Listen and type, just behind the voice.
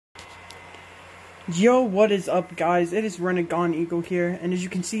Yo, what is up, guys? It is RenniganEagle here, and as you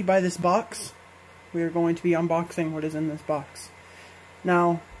can see by this box, we are going to be unboxing what is in this box.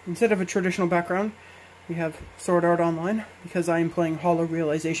 Now, instead of a traditional background, we have Sword Art Online, because I am playing Hollow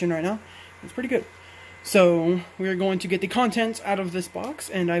Realization right now. It's pretty good. So, we are going to get the contents out of this box,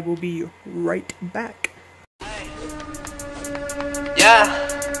 and I will be right back. Yeah.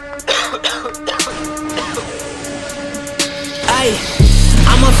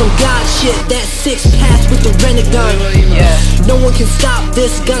 I'm on some god shit, that 6-pack with the RenniganEagle. Yeah. No one can stop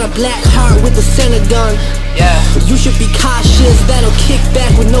this, got a black heart with the center gun. Yeah. You should be cautious, that'll kick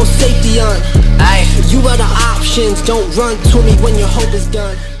back with no safety on. Aye. You are the options, don't run to me when your hope is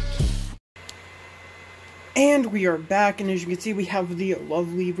done. And we are back, and as you can see, we have the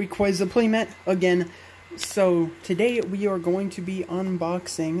lovely Rayquaza playmat again. So, today we are going to be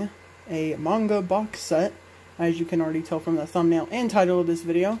unboxing a manga box set, as you can already tell from the thumbnail and title of this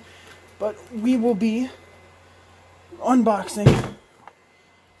video. But we will be unboxing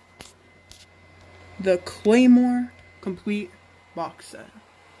the Claymore complete box set.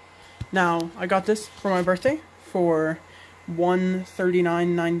 Now, I got this for my birthday for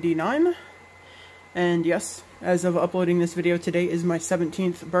 $139.99. And yes, as of uploading this video, today is my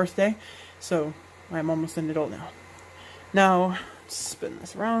 17th birthday, so I'm almost an adult now. Now, spin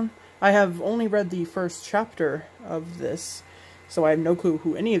this around. I have only read the first chapter of this, so I have no clue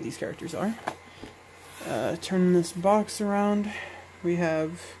who any of these characters are. Turn this box around. We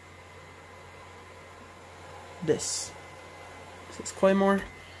have this. This is Claymore.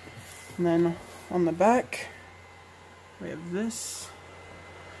 And then on the back, we have this.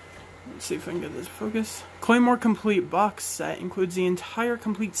 Let's see if I can get this to focus. Claymore Complete Box Set includes the entire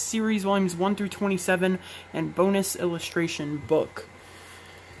complete series, volumes 1 through 27, and bonus illustration book.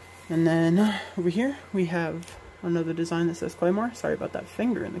 And then over here we have another design that says Claymore. Sorry about that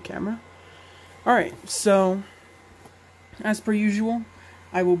finger in the camera. Alright, so as per usual,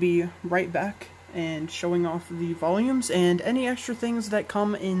 I will be right back and showing off the volumes and any extra things that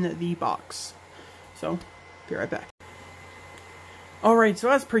come in the box. So, be right back. Alright, so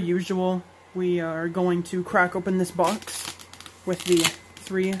as per usual, we are going to crack open this box with the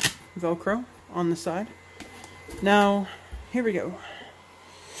 3 Velcro on the side. Now, here we go.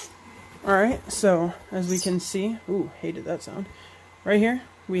 Alright, so as we can see, ooh, hated that sound. Right here,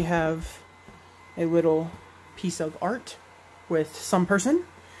 we have a little piece of art with some person.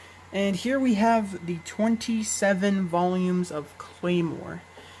 And here we have the 27 volumes of Claymore.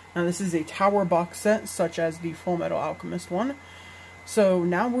 Now this is a tower box set, such as the Full Metal Alchemist one. So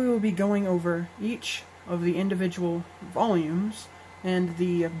now we will be going over each of the individual volumes and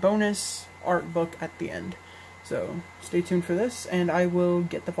the bonus art book at the end. So stay tuned for this, and I will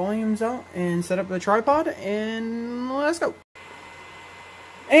get the volumes out and set up the tripod, and let's go.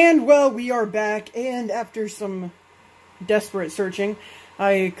 And well, we are back, and after some desperate searching,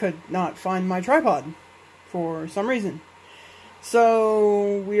 I could not find my tripod for some reason.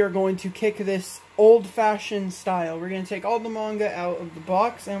 So we are going to kick this old-fashioned style. We're going to take all the manga out of the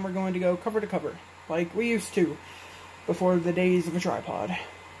box, and we're going to go cover to cover, like we used to before the days of a tripod.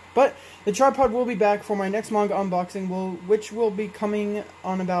 But the tripod will be back for my next manga unboxing, which will be coming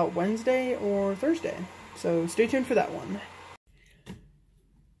on about Wednesday or Thursday. So stay tuned for that one.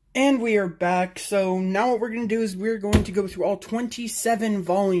 And we are back. So now what we're going to do is we're going to go through all 27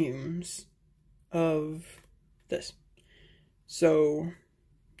 volumes of this. So,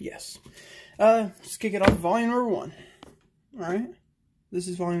 yes. Let's kick it off. Volume number 1. Alright. This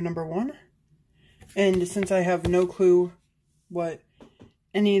is volume number 1. And since I have no clue what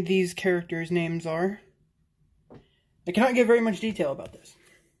any of these characters' names are, I cannot give very much detail about this.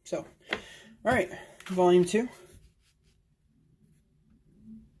 So, alright. Volume 2.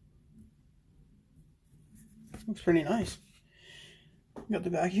 Looks pretty nice. Got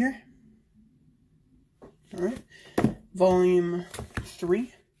the back here. Alright. Volume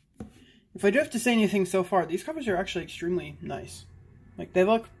 3. If I do have to say anything so far, these covers are actually extremely nice. Like, they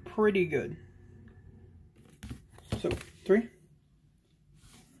look pretty good. So, 3.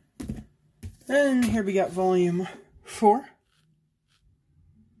 And here we got volume 4.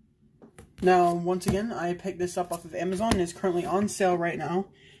 Now, once again, I picked this up off of Amazon. It's currently on sale right now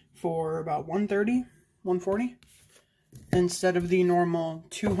for about $130, $140. Instead of the normal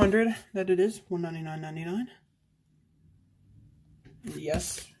 $200 that it is, $199.99.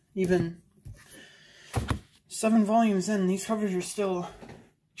 Yes, even 7 volumes in, these covers are still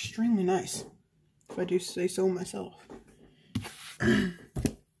extremely nice, if I do say so myself.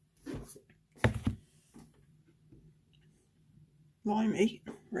 Volume 8,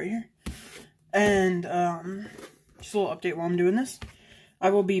 right here. And, just a little update while I'm doing this. I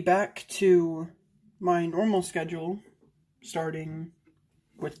will be back to my normal schedule, starting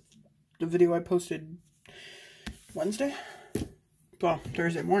with the video I posted Thursday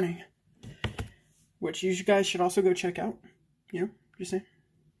morning, which you guys should also go check out, just saying.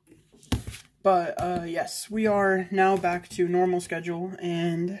 But, yes, we are now back to normal schedule,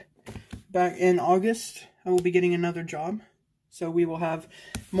 and back in August, I will be getting another job. So we will have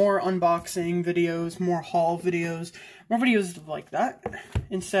more unboxing videos, more haul videos, more videos like that,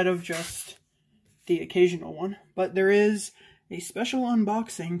 instead of just the occasional one. But there is a special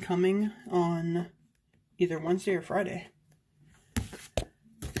unboxing coming on either Wednesday or Friday.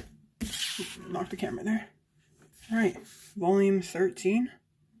 Knock the camera there. Alright, volume 13.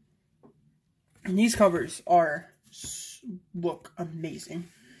 And these covers look amazing.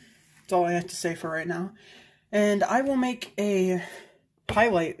 That's all I have to say for right now. And I will make a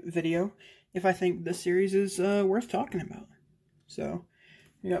highlight video if I think this series is worth talking about. So,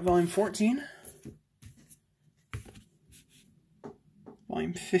 we got volume 14,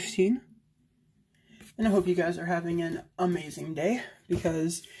 volume 15, and I hope you guys are having an amazing day,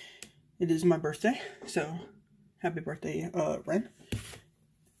 because it is my birthday, so happy birthday, Ren.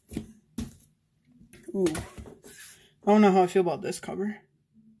 Ooh, I don't know how I feel about this cover.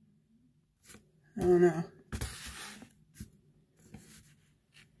 I don't know.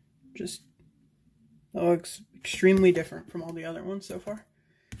 Just, that looks extremely different from all the other ones so far.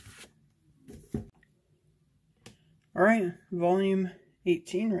 Alright, volume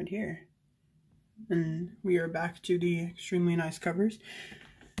 18 right here. And we are back to the extremely nice covers.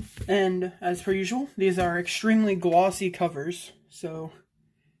 And as per usual, these are extremely glossy covers, so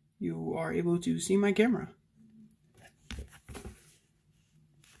you are able to see my camera.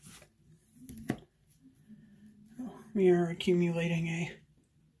 We are accumulating a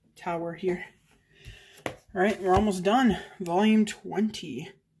tower here. Alright, we're almost done. Volume 20.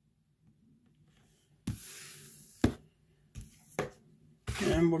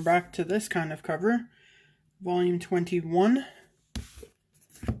 And we're back to this kind of cover. Volume 21.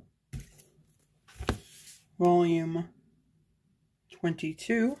 Volume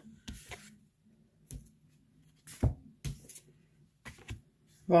 22.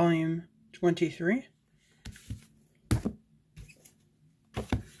 Volume 23.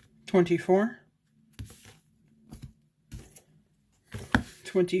 24,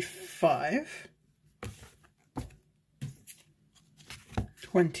 25,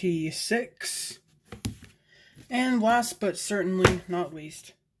 26, and last but certainly not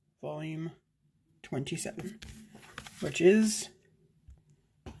least, volume 27, which is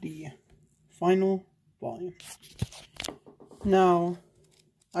the final volume. Now,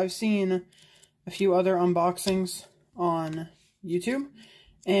 I've seen a few other unboxings on YouTube,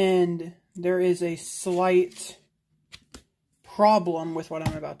 and there is a slight problem with what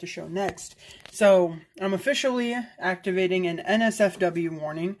I'm about to show next. So, I'm officially activating an NSFW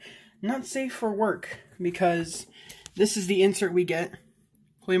warning, not safe for work, because this is the insert we get,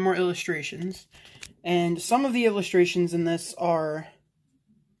 Claymore illustrations, and some of the illustrations in this are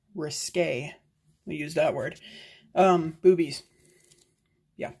risque. We use that word. Boobies.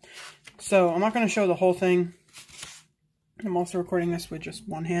 Yeah. So, I'm not going to show the whole thing. I'm also recording this with just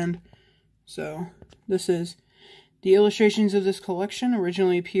one hand. So, this is the illustrations of this collection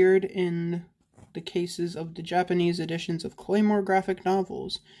originally appeared in the cases of the Japanese editions of Claymore graphic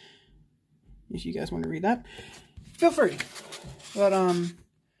novels. If you guys want to read that, feel free. But,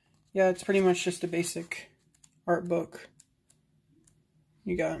 yeah, it's pretty much just a basic art book.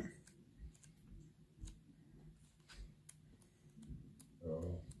 You got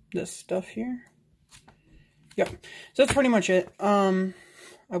this stuff here. Yep. So that's pretty much it. I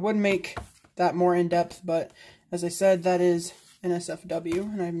would make that more in-depth, but as I said, that is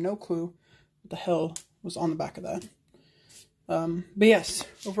NSFW, and I have no clue what the hell was on the back of that. But yes,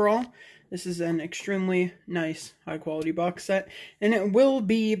 overall, this is an extremely nice, high-quality box set, and it will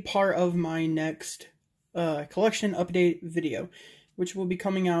be part of my next collection update video, which will be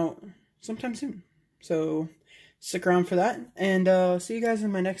coming out sometime soon. So stick around for that, and see you guys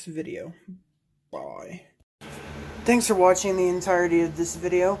in my next video. Bye. Thanks for watching the entirety of this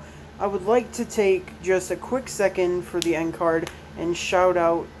video. I would like to take just a quick second for the end card and shout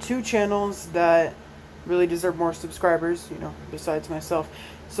out 2 channels that really deserve more subscribers, besides myself.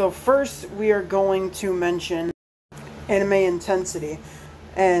 So first, we are going to mention Anime Intensity,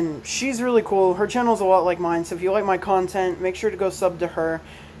 and she's really cool. Her channel's a lot like mine, so if you like my content, make sure to go sub to her.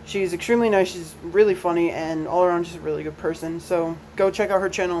 She's extremely nice, she's really funny, and all around just a really good person. So go check out her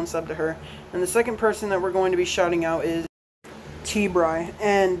channel and sub to her. And the second person that we're going to be shouting out is T-Bry,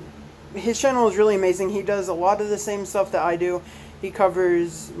 and his channel is really amazing. He does a lot of the same stuff that I do. He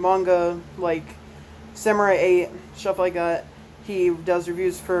covers manga like Samurai 8, stuff like that. He does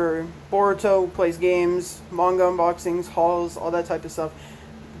reviews for Boruto, plays games, manga unboxings, hauls, all that type of stuff.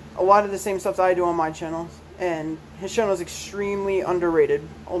 A lot of the same stuff that I do on my channel. And his channel is extremely underrated.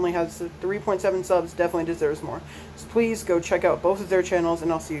 Only has 3.7 subs, definitely deserves more. So please go check out both of their channels,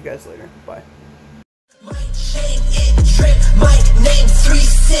 and I'll see you guys later. Bye. My chain, it drip. My name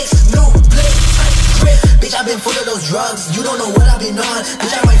 36, new blade type grip. Bitch, I've been full of those drugs. You don't know what I've been on.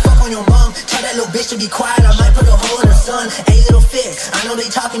 Bitch, I might fuck on your mom. Tell that little bitch to be quiet. I might put a hole in the sun. Hey, little fix. I know they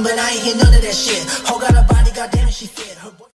talking, but I ain't hear none of that shit. Ho got a body, goddamn it, she fit. Her